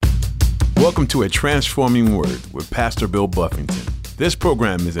Welcome to A Transforming Word with Pastor Bill Buffington. This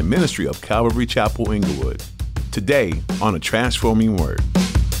program is a ministry of Calvary Chapel, Inglewood. Today on A Transforming Word.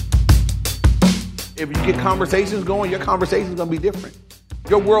 If you get conversations going, your conversation is going to be different.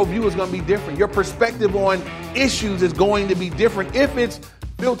 Your worldview is going to be different. Your perspective on issues is going to be different. If it's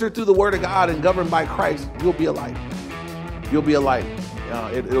filtered through the Word of God and governed by Christ, you'll be a light. You'll be a light.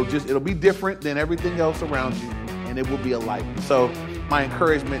 It'll be different than everything else around you, and it will be a light. So my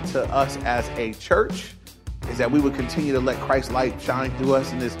encouragement to us as a church is that we would continue to let Christ's light shine through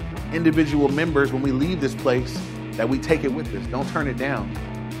us and as individual members when we leave this place, that we take it with us. Don't turn it down.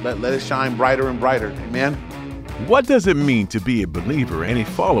 Let it shine brighter and brighter. Amen. What does it mean to be a believer and a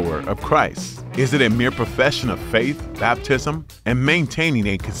follower of Christ? Is it a mere profession of faith, baptism, and maintaining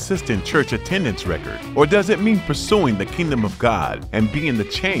a consistent church attendance record? Or does it mean pursuing the kingdom of God and being the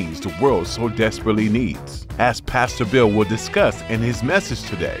change the world so desperately needs? As Pastor Bill will discuss in his message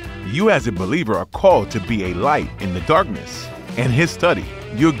today, you as a believer are called to be a light in the darkness. In his study,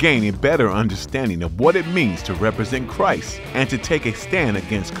 you'll gain a better understanding of what it means to represent Christ and to take a stand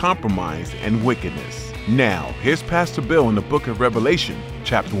against compromise and wickedness. Now, here's Pastor Bill in the book of Revelation,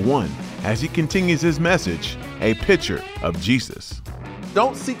 chapter 1, as he continues his message, A Picture of Jesus.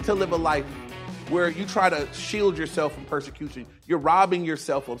 Don't seek to live a life where you try to shield yourself from persecution. You're robbing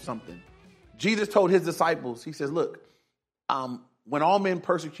yourself of something. Jesus told his disciples, he says, look, when all men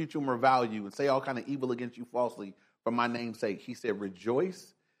persecute you and revile you and say all kind of evil against you falsely for my name's sake, he said,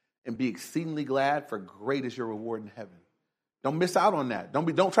 rejoice and be exceedingly glad, for great is your reward in heaven. Don't miss out on that.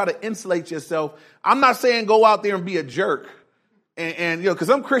 Don't try to insulate yourself. I'm not saying go out there and be a jerk. And because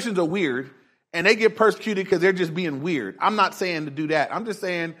some Christians are weird and they get persecuted because they're just being weird. I'm not saying to do that. I'm just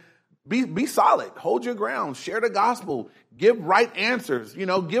saying be solid. Hold your ground. Share the gospel. Give right answers.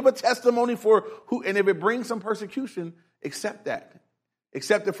 Give a testimony for who. And if it brings some persecution, accept that.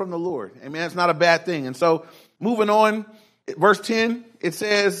 Accept it from the Lord. Amen. It's not a bad thing. And so moving on, verse 10, it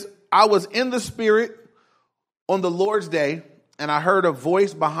says, I was in the Spirit on the Lord's day, and I heard a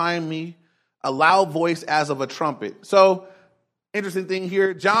voice behind me, a loud voice as of a trumpet. So, interesting thing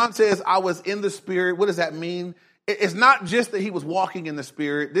here. John says, I was in the Spirit. What does that mean? It's not just that he was walking in the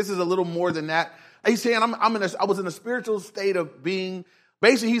Spirit. This is a little more than that. He's saying, I was in a spiritual state of being.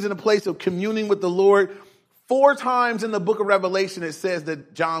 Basically, he's in a place of communing with the Lord. 4 times in the book of Revelation, it says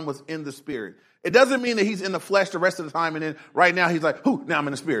that John was in the Spirit. It doesn't mean that he's in the flesh the rest of the time, and then right now he's like, now I'm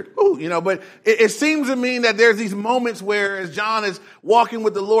in the Spirit. But it seems to mean that there's these moments where as John is walking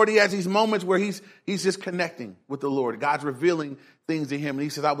with the Lord, he has these moments where he's just connecting with the Lord. God's revealing things to him. And he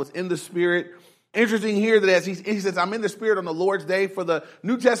says, I was in the Spirit. Interesting here that as he says, I'm in the Spirit on the Lord's day. For the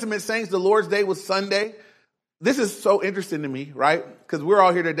New Testament saints, the Lord's day was Sunday. This is so interesting to me, right? Because we're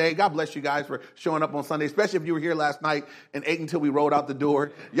all here today. God bless you guys for showing up on Sunday, especially if you were here last night and ate until we rolled out the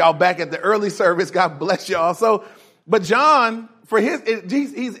door. Y'all back at the early service. God bless y'all. So, but John,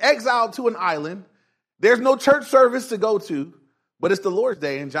 he's exiled to an island. There's no church service to go to, but it's the Lord's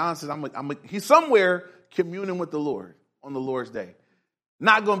day. And John says, he's somewhere communing with the Lord on the Lord's day.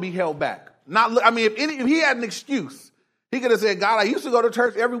 Not going to be held back. If he had an excuse, he could have said, God, I used to go to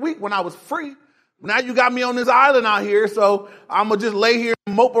church every week when I was free. Now you got me on this island out here, so I'm going to just lay here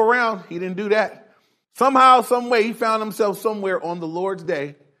and mope around. He didn't do that. Somehow, some way, he found himself somewhere on the Lord's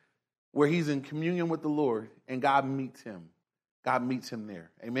day where he's in communion with the Lord, and God meets him. God meets him there.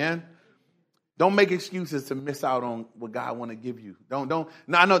 Amen? Don't make excuses to miss out on what God want to give you. No,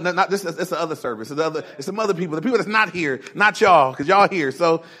 I know, not this. It's the other service. It's some other people. The people that's not here, not y'all, because y'all here.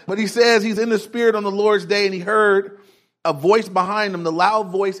 So, but he says he's in the Spirit on the Lord's day, and he heard a voice behind him, the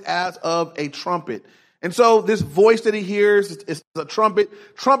loud voice as of a trumpet. And so this voice that he hears is a trumpet.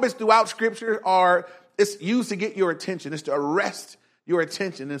 Trumpets throughout Scripture it's used to get your attention. It's to arrest your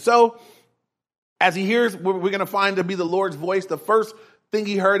attention. And so as he hears, we're going to find to be the Lord's voice. The first thing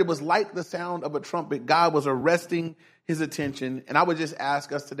he heard, it was like the sound of a trumpet. God was arresting his attention. And I would just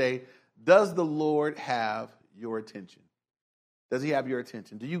ask us today, does the Lord have your attention? Does he have your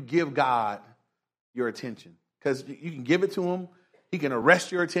attention? Do you give God your attention? Because you can give it to him. He can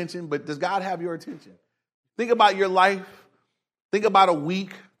arrest your attention, but does God have your attention? Think about your life. Think about a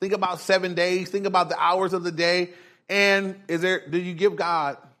week. Think about 7 days. Think about the hours of the day. And do you give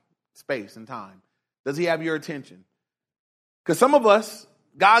God space and time? Does he have your attention? Because some of us,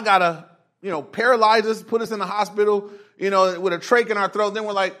 God got to, paralyze us, put us in the hospital, with a trach in our throat. Then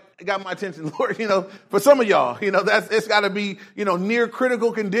we're like, it got my attention, Lord. For some of y'all, it's got to be, near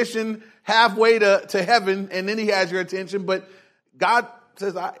critical condition, halfway to heaven, and then he has your attention. But God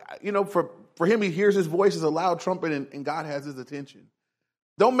says, for him, he hears his voice as a loud trumpet, and God has his attention.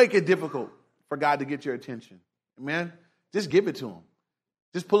 Don't make it difficult for God to get your attention. Amen. Just give it to him.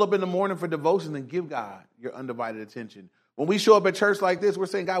 Just pull up in the morning for devotion and give God your undivided attention. When we show up at church like this, we're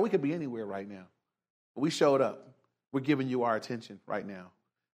saying, God, we could be anywhere right now. But we showed up. We're giving you our attention right now.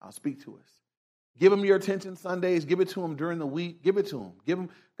 Speak to us. Give him your attention Sundays. Give it to him during the week. Give it to him. Give him,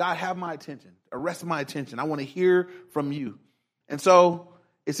 God, have my attention. Arrest my attention. I want to hear from you. And so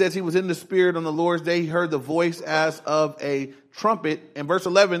it says he was in the Spirit on the Lord's day. He heard the voice as of a trumpet. In verse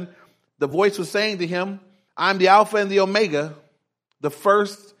 11, the voice was saying to him, I'm the Alpha and the Omega, the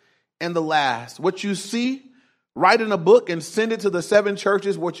first and the last. What you see, write in a book and send it to the 7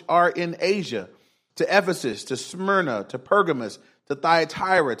 churches which are in Asia, to Ephesus, to Smyrna, to Pergamos, to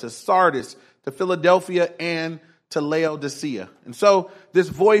Thyatira, to Sardis, to Philadelphia, and to Laodicea. And so this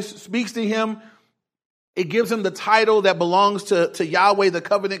voice speaks to him. It gives him the title that belongs to Yahweh, the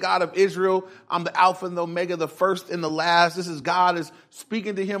covenant God of Israel. I'm the Alpha and the Omega, the first and the last. This is God is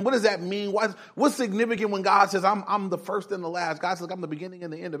speaking to him. What does that mean? What's significant when God says, I'm the first and the last? God says, I'm the beginning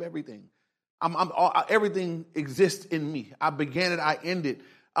and the end of everything. Everything exists in me. I began it. I end it.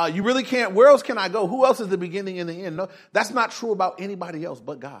 You really can't. Where else can I go? Who else is the beginning and the end? No, that's not true about anybody else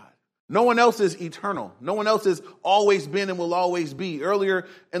but God. No one else is eternal. No one else has always been and will always be. Earlier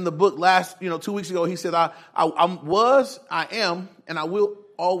in the book 2 weeks ago, he said, I was, I am, and I will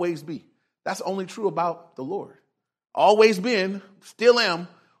always be. That's only true about the Lord. Always been, still am,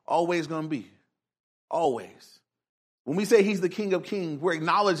 always going to be. Always. When we say he's the King of Kings, we're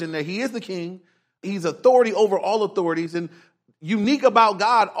acknowledging that he is the king. He's authority over all authorities. And unique about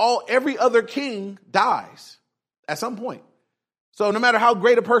God, every other king dies at some point. So no matter how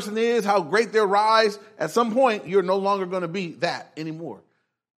great a person is, how great their rise, at some point, you're no longer going to be that anymore.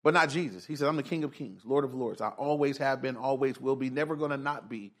 But not Jesus. He said, I'm the King of Kings, Lord of Lords. I always have been, always will be, never going to not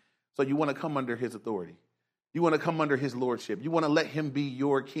be. So you want to come under his authority. You want to come under his lordship. You want to let him be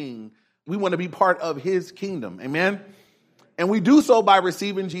your king. We want to be part of his kingdom. Amen. And we do so by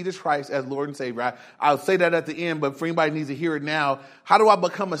receiving Jesus Christ as Lord and Savior. I'll say that at the end, but for anybody who needs to hear it now, how do I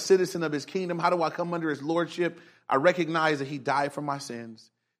become a citizen of his kingdom? How do I come under his lordship? I recognize that he died for my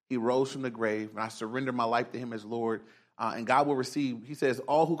sins. He rose from the grave, and I surrender my life to him as Lord. And God will receive, he says,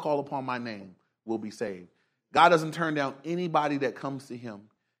 all who call upon my name will be saved. God doesn't turn down anybody that comes to him.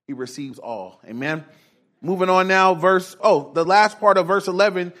 He receives all. Amen. Moving on now, the last part of verse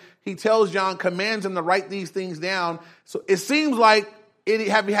 11, he tells John, commands him to write these things down. So it seems like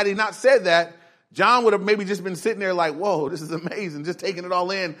had he not said that, John would have maybe just been sitting there like, whoa, this is amazing, just taking it all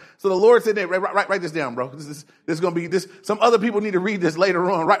in. So the Lord said, write this down, bro. This is going to be this. Some other people need to read this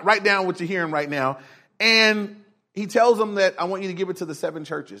later on. Write down what you're hearing right now. And he tells them that I want you to give it to the 7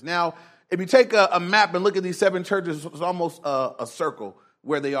 churches. Now, if you take a map and look at these 7 churches, it's almost a circle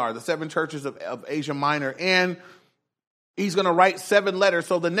where they are, the 7 churches of Asia Minor. And he's going to write 7 letters.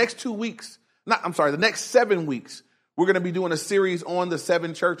 So the next the next 7 weeks, we're going to be doing a series on the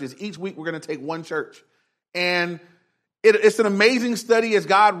 7 churches. Each week, we're going to take one church. And it's an amazing study as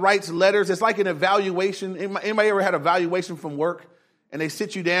God writes letters. It's like an evaluation. Anybody ever had an evaluation from work? And they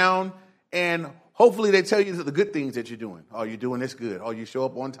sit you down and hopefully they tell you the good things that you're doing. Oh, you're doing this good. Oh, you show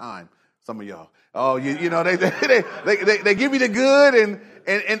up on time. Some of y'all. Oh, they give you the good.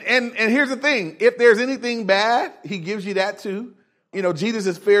 And here's the thing. If there's anything bad, he gives you that too. Jesus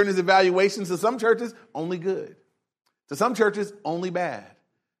is fair in his evaluations. To some churches, only good. To some churches, only bad.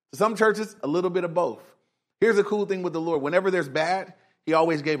 To some churches, a little bit of both. Here's the cool thing with the Lord. Whenever there's bad, he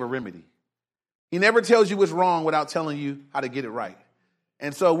always gave a remedy. He never tells you what's wrong without telling you how to get it right.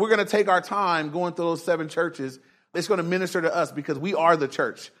 And so we're going to take our time going through those 7 churches. It's going to minister to us because we are the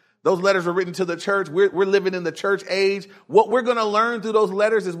church. Those letters were written to the church. We're living in the church age. What we're going to learn through those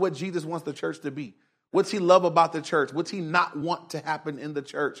letters is what Jesus wants the church to be. What's he love about the church? What's he not want to happen in the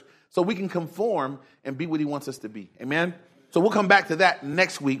church? So we can conform and be what he wants us to be. Amen? So we'll come back to that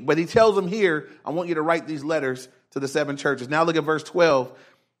next week. But he tells them here, I want you to write these letters to the 7 churches. Now look at verse 12.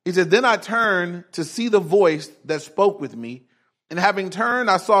 He says, then I turned to see the voice that spoke with me. And having turned,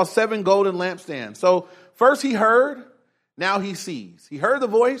 I saw 7 golden lampstands. So first he heard, now he sees. He heard the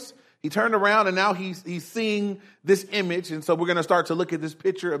voice. He turned around and now he's seeing this image. And so we're going to start to look at this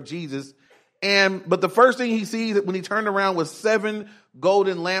picture of Jesus. But the first thing he sees when he turned around was 7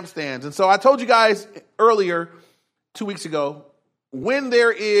 golden lampstands. And so I told you guys earlier, 2 weeks ago, when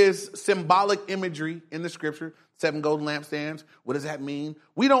there is symbolic imagery in the scripture, 7 golden lampstands, what does that mean?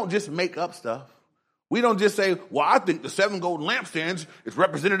 We don't just make up stuff. We don't just say, well, I think the 7 golden lampstands is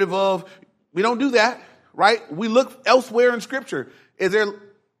representative of. We don't do that, right? We look elsewhere in scripture. Is there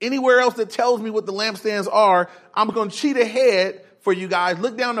anywhere else that tells me what the lampstands are? I'm going to cheat ahead for you guys.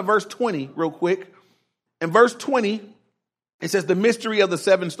 Look down to verse 20 real quick. In verse 20, it says, the mystery of the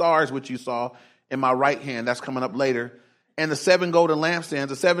 7 stars, which you saw in my right hand. That's coming up later. and the 7 golden lampstands.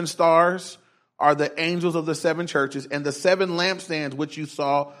 The 7 stars are the angels of the 7 churches, and the 7 lampstands which you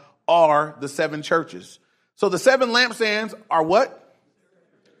saw are the 7 churches. So the 7 lampstands are what?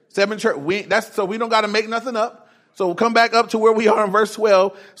 7 church. So we don't got to make nothing up. So we'll come back up to where we are in verse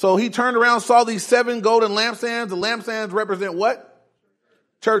 12. So he turned around, saw these 7 golden lampstands. The lampstands represent what?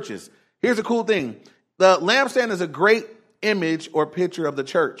 Churches. Here's a cool thing. The lampstand is a great image or picture of the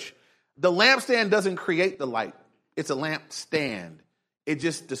church. The lampstand doesn't create the light. It's a lampstand. It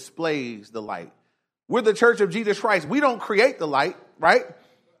just displays the light. We're the church of Jesus Christ. We don't create the light, right?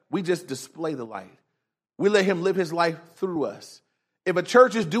 We just display the light. We let him live his life through us. If a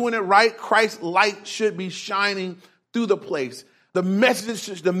church is doing it right, Christ's light should be shining through the place. The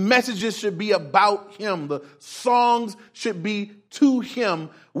messages should be about him. The songs should be to him.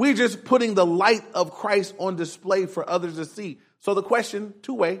 We're just putting the light of Christ on display for others to see. So the question,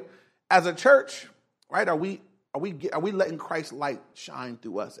 two-way, as a church, right? Are we letting Christ's light shine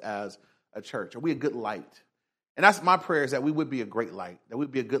through us as a church? Are we a good light? And that's my prayer, is that we would be a great light, that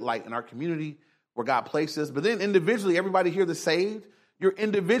we'd be a good light in our community where God placed us. But then individually, everybody here that's saved, you're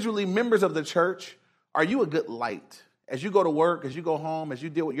individually members of the church. Are you a good light? As you go to work, as you go home, as you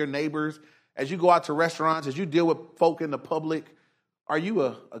deal with your neighbors, as you go out to restaurants, as you deal with folk in the public, are you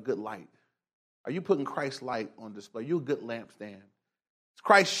a good light? Are you putting Christ's light on display? Are you a good lampstand? Is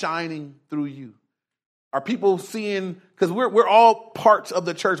Christ shining through you? Are people seeing, because we're all parts of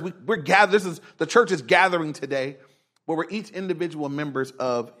the church. We're gathered. The church is gathering today, but we're each individual members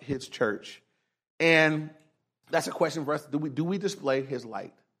of his church. And that's a question for us. Do we display his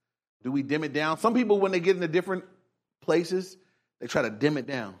light? Do we dim it down? Some people, when they get into different places, they try to dim it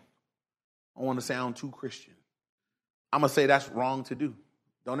down. I want to sound too Christian. I'm going to say that's wrong to do.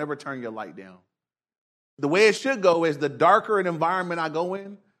 Don't ever turn your light down. The way it should go is the darker an environment I go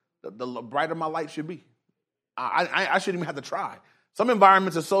in, the brighter my light should be. I shouldn't even have to try. Some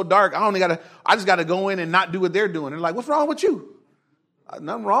environments are so dark, I just got to go in and not do what they're doing. They're like, what's wrong with you?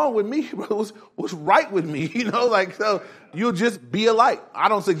 Nothing wrong with me. What's right with me? So you'll just be a light. I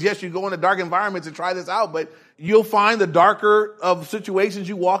don't suggest you go into dark environments and try this out, but you'll find the darker of situations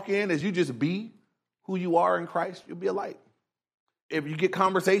you walk in, as you just be who you are in Christ, you'll be a light. If you get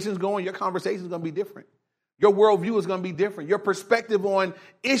conversations going, your conversation is going to be different. Your worldview is going to be different. Your perspective on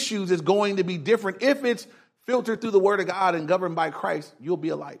issues is going to be different. If it's filtered through the word of God and governed by Christ, you'll be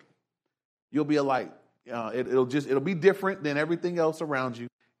a light. You'll be a light. It'll be different than everything else around you,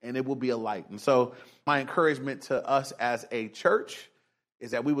 and it will be a light. And so my encouragement to us as a church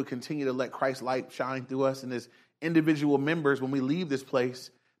is that we would continue to let Christ's light shine through us, and as individual members, when we leave this place,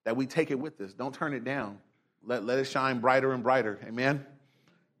 that we take it with us. Don't turn it down. Let it shine brighter and brighter. Amen.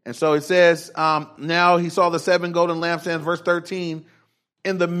 And so it says, now he saw the 7 golden lampstands, verse 13,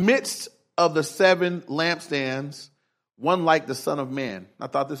 in the midst of the 7 lampstands, one like the Son of Man. I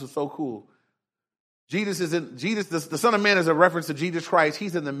thought this was so cool. The Son of Man is a reference to Jesus Christ.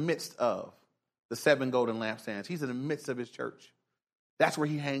 He's in the midst of the 7 golden lampstands. He's in the midst of his church. That's where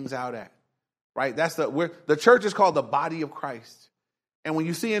he hangs out at, right? Where the church is called the body of Christ. And when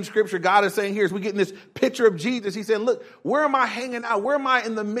you see in Scripture, God is saying here, as we get in this picture of Jesus, he's saying, look, where am I hanging out? Where am I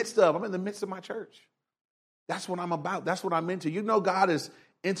in the midst of? I'm in the midst of my church. That's what I'm about. That's what I'm into. You know, God is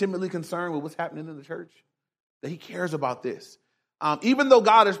intimately concerned with what's happening in the church, that he cares about this. Even though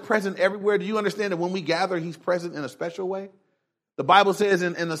God is present everywhere, do you understand that when we gather, he's present in a special way? The Bible says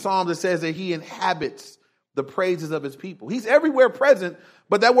in the Psalms, it says that he inhabits the praises of his people. He's everywhere present,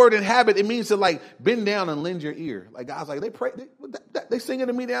 but that word inhabit, it means to like bend down and lend your ear. Like God's like, they singing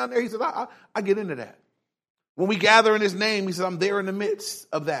to me down there. He says, I get into that. When we gather in his name, he says, I'm there in the midst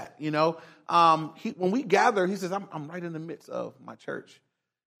of that. When we gather, he says, I'm right in the midst of my church.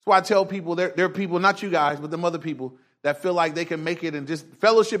 That's why I tell people, there are people, not you guys, but them other people that feel like they can make it and just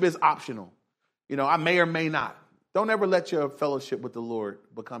fellowship is optional. I may or may not. Don't ever let your fellowship with the Lord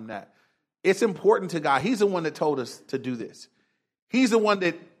become that. It's important to God. He's the one that told us to do this. He's the one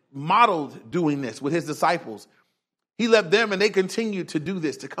that modeled doing this with his disciples. He left them and they continued to do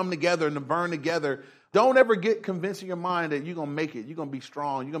this, to come together and to burn together. Don't ever get convinced in your mind that you're going to make it. You're going to be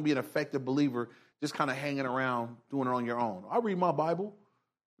strong. You're going to be an effective believer just kind of hanging around doing it on your own. I read my Bible.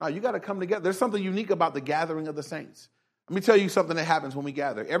 No, you got to come together. There's something unique about the gathering of the saints. Let me tell you something that happens when we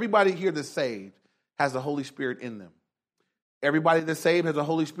gather. Everybody here that's saved has the Holy Spirit in them. Everybody that's saved has the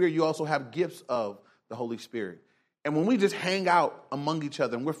Holy Spirit. You also have gifts of the Holy Spirit. And when we just hang out among each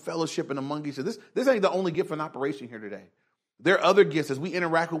other and we're fellowshipping among each other, this ain't the only gift in operation here today. There are other gifts as we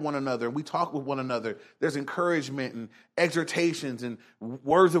interact with one another and we talk with one another. There's encouragement and exhortations and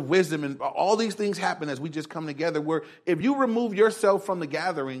words of wisdom, and all these things happen as we just come together, where if you remove yourself from the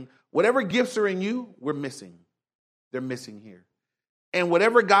gathering, whatever gifts are in you, we're missing. they're missing here. And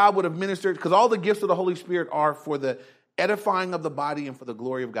whatever God would have ministered, because all the gifts of the Holy Spirit are for the edifying of the body and for the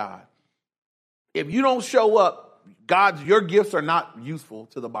glory of God. If you don't show up, your gifts are not useful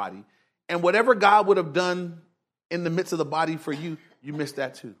to the body. And whatever God would have done in the midst of the body for you, you miss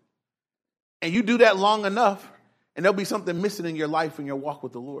that too. And you do that long enough, and there'll be something missing in your life and your walk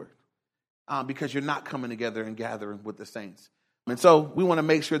with the Lord because you're not coming together and gathering with the saints. And so we want to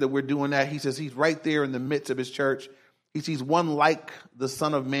make sure that we're doing that. He says he's right there in the midst of his church. He sees one like the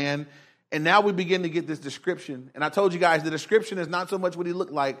Son of Man. And now we begin to get this description. And I told you guys the description is not so much what he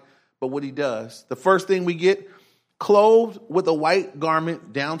looked like, but what he does. The first thing we get, clothed with a white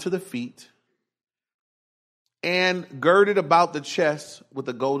garment down to the feet and girded about the chest with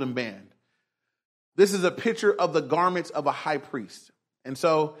a golden band. This is a picture of the garments of a high priest. And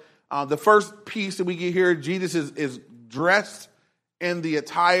so the first piece that we get here, Jesus is dressed in the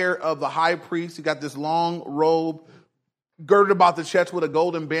attire of the high priest. He got this long robe girded about the chest with a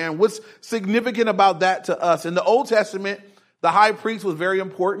golden band. What's significant about that to us? In the Old Testament, the high priest was very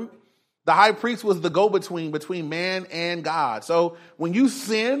important. The high priest was the go-between between man and God. So when you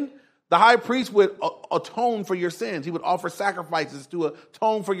sin, the high priest would atone for your sins. He would offer sacrifices to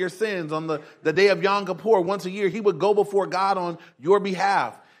atone for your sins. On the day of Yom Kippur, once a year, he would go before God on your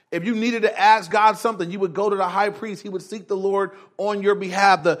behalf. If you needed to ask God something, you would go to the high priest. He would seek the Lord on your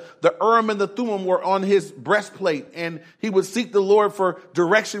behalf. The Urim and the Thummim were on his breastplate, and he would seek the Lord for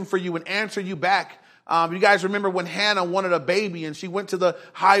direction for you and answer you back. You guys remember when Hannah wanted a baby and she went to the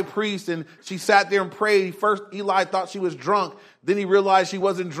high priest and she sat there and prayed. First, Eli thought she was drunk. Then he realized she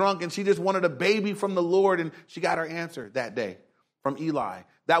wasn't drunk and she just wanted a baby from the Lord, and she got her answer that day from Eli.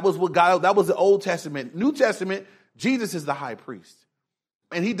 That was that was the Old Testament. New Testament, Jesus is the high priest.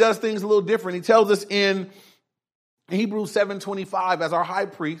 And he does things a little different. He tells us in Hebrews 7:25, as our high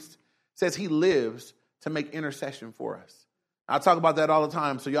priest says he lives to make intercession for us. I talk about that all the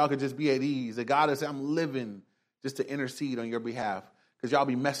time so y'all could just be at ease. That God is, I'm living just to intercede on your behalf because y'all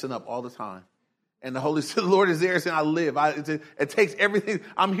be messing up all the time. And the Lord is there saying, I live. It takes everything.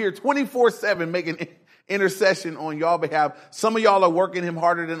 I'm here 24/7 making intercession on y'all behalf. Some of y'all are working him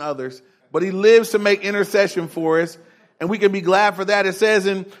harder than others, but he lives to make intercession for us. And we can be glad for that. It says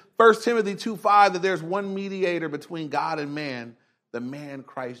in 1 Timothy 2:5 that there's one mediator between God and man, the man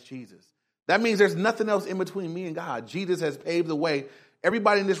Christ Jesus. That means there's nothing else in between me and God. Jesus has paved the way.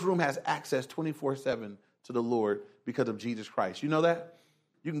 Everybody in this room has access 24/7 to the Lord because of Jesus Christ. You know that?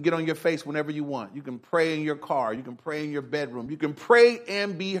 You can get on your face whenever you want. You can pray in your car. You can pray in your bedroom. You can pray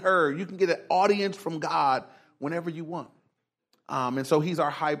and be heard. You can get an audience from God whenever you want. And so he's our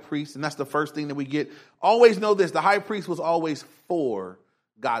high priest, and that's the first thing that we get. Always know this, the high priest was always for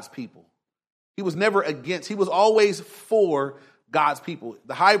God's people. He was never against. He was always for God's people.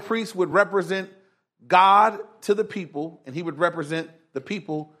 The high priest would represent God to the people, and he would represent the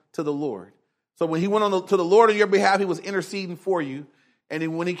people to the Lord. So when he went to the Lord on your behalf, he was interceding for you. And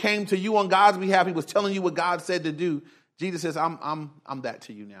then when he came to you on God's behalf, he was telling you what God said to do. Jesus says, I'm that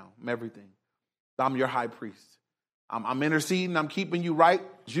to you now. I'm everything. I'm your high priest. I'm interceding. I'm keeping you right.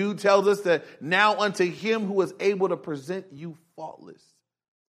 Jude tells us that now unto him who is able to present you faultless.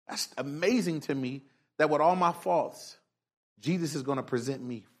 That's amazing to me that with all my faults, Jesus is going to present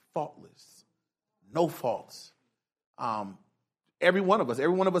me faultless. No faults. Every one of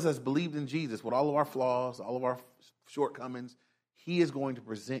us has believed in Jesus with all of our flaws, all of our shortcomings. He is going to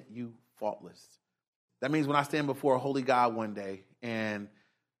present you faultless. That means when I stand before a holy God one day and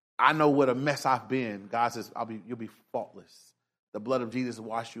I know what a mess I've been, God says, you'll be faultless. The blood of Jesus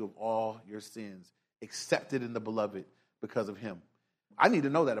washed you of all your sins, accepted in the beloved because of him. I need to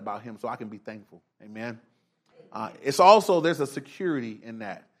know that about him so I can be thankful. Amen. It's also, there's a security in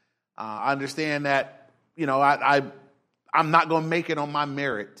that. I understand that, I'm not going to make it on my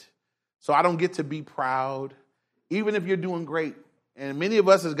merit. So I don't get to be proud, even if you're doing great. And many of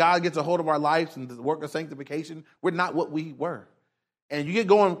us, as God gets a hold of our lives and the work of sanctification, we're not what we were. And you get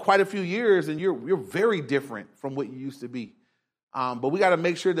going quite a few years and you're very different from what you used to be. But we got to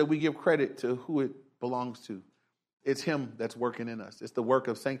make sure that we give credit to who it belongs to. It's him that's working in us. It's the work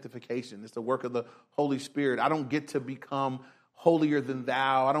of sanctification. It's the work of the Holy Spirit. I don't get to become holier than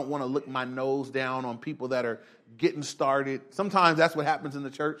thou. I don't want to look my nose down on people that are getting started. Sometimes that's what happens in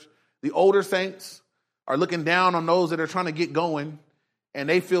the church. The older saints are looking down on those that are trying to get going, and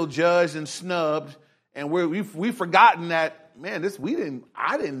they feel judged and snubbed. And we've forgotten that, man,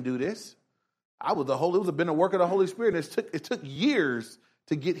 I didn't do this. It was been a work of the Holy Spirit. And it took years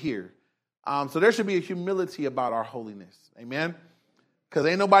to get here. So there should be a humility about our holiness. Amen. Because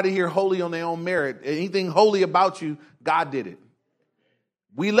ain't nobody here holy on their own merit. Anything holy about you, God did it.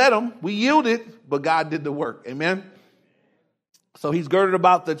 We let him, we yielded, but God did the work. Amen. So he's girded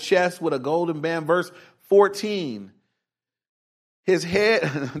about the chest with a golden band. Verse 14. His head,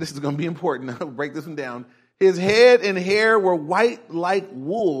 this is going to be important. I'll break this one down. His head and hair were white like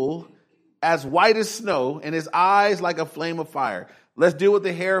wool, as white as snow, and his eyes like a flame of fire. Let's deal with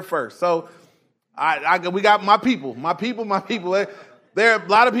the hair first. So we got my people. There are a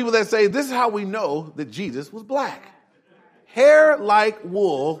lot of people that say this is how we know that Jesus was black. Hair like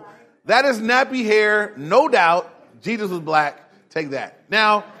wool. That is nappy hair, no doubt. Jesus was black. Take that.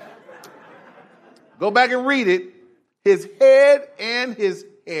 Now, go back and read it. His head and his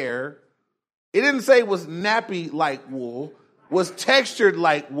hair, it didn't say it was nappy like wool, was textured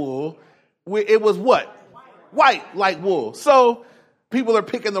like wool. It was what? White like wool. So people are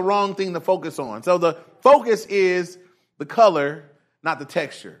picking the wrong thing to focus on. So the focus is the color, not the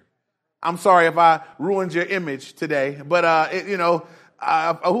texture. I'm sorry if I ruined your image today, but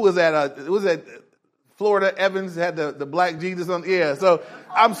who was that? Was that Florida Evans had the black Jesus on? Yeah. So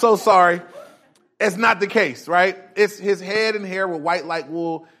I'm so sorry. It's not the case, right? It's his head and hair were white like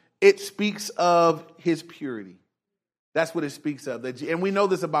wool. It speaks of his purity. That's what it speaks of. And we know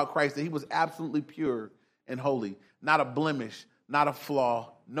this about Christ, that he was absolutely pure and holy, not a blemish, not a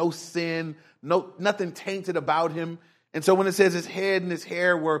flaw, no sin, nothing tainted about him. And so when it says his head and his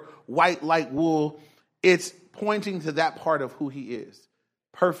hair were white like wool, it's pointing to that part of who he is.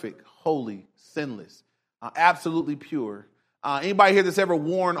 Perfect, holy, sinless, absolutely pure. Anybody here that's ever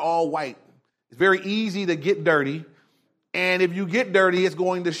worn all white? It's very easy to get dirty. And if you get dirty, it's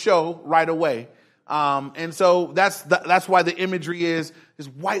going to show right away. And so that's why the imagery is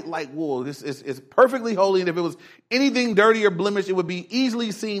white like wool. This is perfectly holy. And if it was anything dirty or blemished, it would be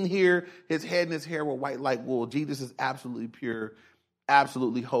easily seen here. His head and his hair were white like wool. Jesus is absolutely pure,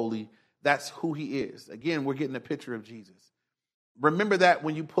 absolutely holy. That's who he is. Again, we're getting a picture of Jesus. Remember that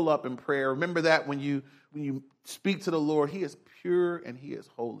when you pull up in prayer. Remember that when you speak to the Lord. He is pure and he is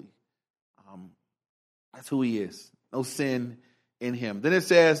holy. That's who he is. No sin in him. Then it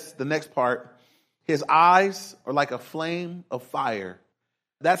says, the next part, his eyes are like a flame of fire.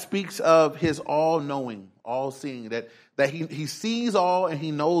 That speaks of his all-knowing, all-seeing, that he sees all and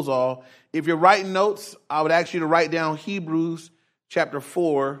he knows all. If you're writing notes, I would ask you to write down Hebrews chapter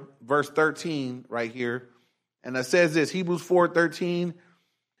 4, verse 13 right here. And it says this, Hebrews 4:13.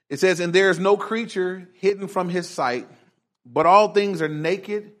 It says, and there is no creature hidden from his sight, but all things are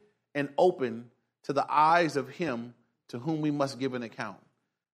naked and open to the eyes of him to whom we must give an account.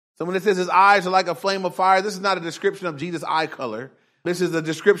 So when it says his eyes are like a flame of fire, this is not a description of Jesus' eye color. This is a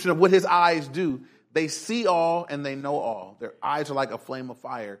description of what his eyes do. They see all and they know all. Their eyes are like a flame of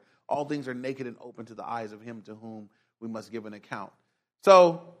fire. All things are naked and open to the eyes of him to whom we must give an account.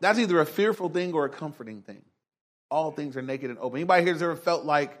 So that's either a fearful thing or a comforting thing. All things are naked and open. Anybody here has ever felt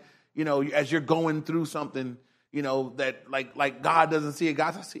like, as you're going through something, that like God doesn't see it?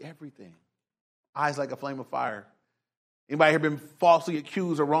 God, I see everything. Eyes like a flame of fire. Anybody here been falsely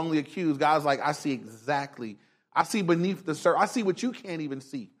accused or wrongly accused? God's like, I see exactly. I see beneath the surface. I see what you can't even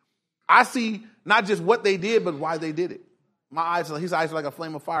see. I see not just what they did, but why they did it. His eyes are like a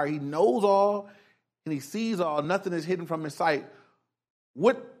flame of fire. He knows all and he sees all. Nothing is hidden from his sight.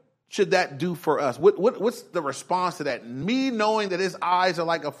 What should that do for us? What's the response to that? Me knowing that his eyes are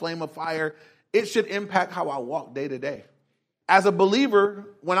like a flame of fire, it should impact how I walk day to day. As a believer,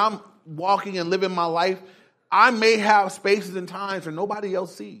 when I'm walking and living my life, I may have spaces and times where nobody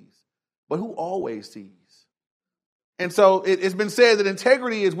else sees, but who always sees? And so it's been said that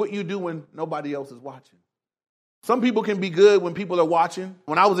integrity is what you do when nobody else is watching. Some people can be good when people are watching.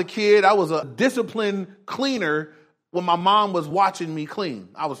 When I was a kid, I was a disciplined cleaner when my mom was watching me clean.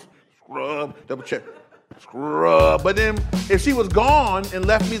 I was scrub, double check, scrub. But then if she was gone and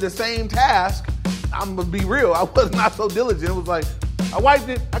left me the same task, I'm going to be real, I was not so diligent. It was like, I wiped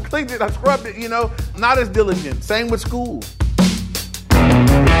it, I cleaned it, I scrubbed it, not as diligent. Same with school.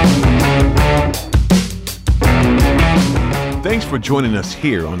 Thanks for joining us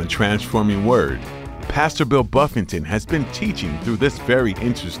here on the Transforming Word. Pastor Bill Buffington has been teaching through this very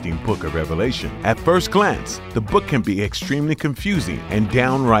interesting book of Revelation. At first glance, the book can be extremely confusing and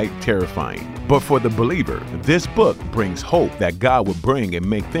downright terrifying. But for the believer, this book brings hope that God will bring and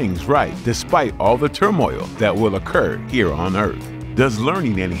make things right, despite all the turmoil that will occur here on earth. Does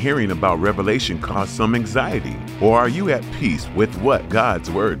learning and hearing about Revelation cause some anxiety? Or are you at peace with what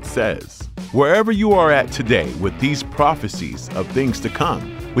God's Word says? Wherever you are at today with these prophecies of things to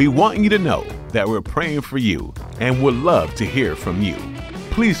come, we want you to know that we're praying for you and would love to hear from you.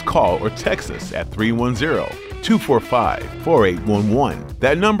 Please call or text us at 310-245-4811.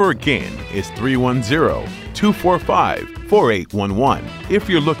 That number again is 310-245-4811 if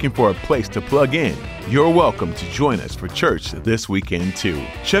you're looking for a place to plug in You're welcome to join us for church this weekend too.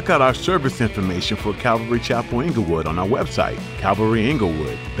 Check out our service information for Calvary Chapel Inglewood on our website,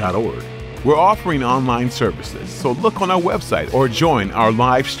 calvaryinglewood.org. We're offering online services, so look on our website or join our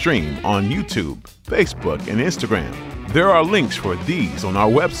live stream on YouTube, Facebook, and Instagram. There are links for these on our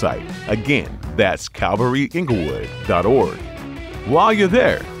website. Again, that's calvaryinglewood.org. While you're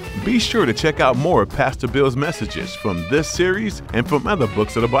there, be sure to check out more of Pastor Bill's messages from this series and from other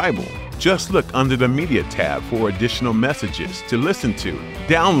books of the Bible. Just look under the Media tab for additional messages to listen to,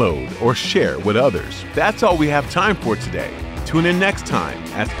 download, or share with others. That's all we have time for today. Tune in next time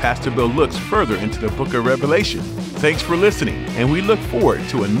as Pastor Bill looks further into the book of Revelation. Thanks for listening, and we look forward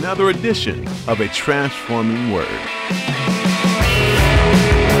to another edition of A Transforming Word.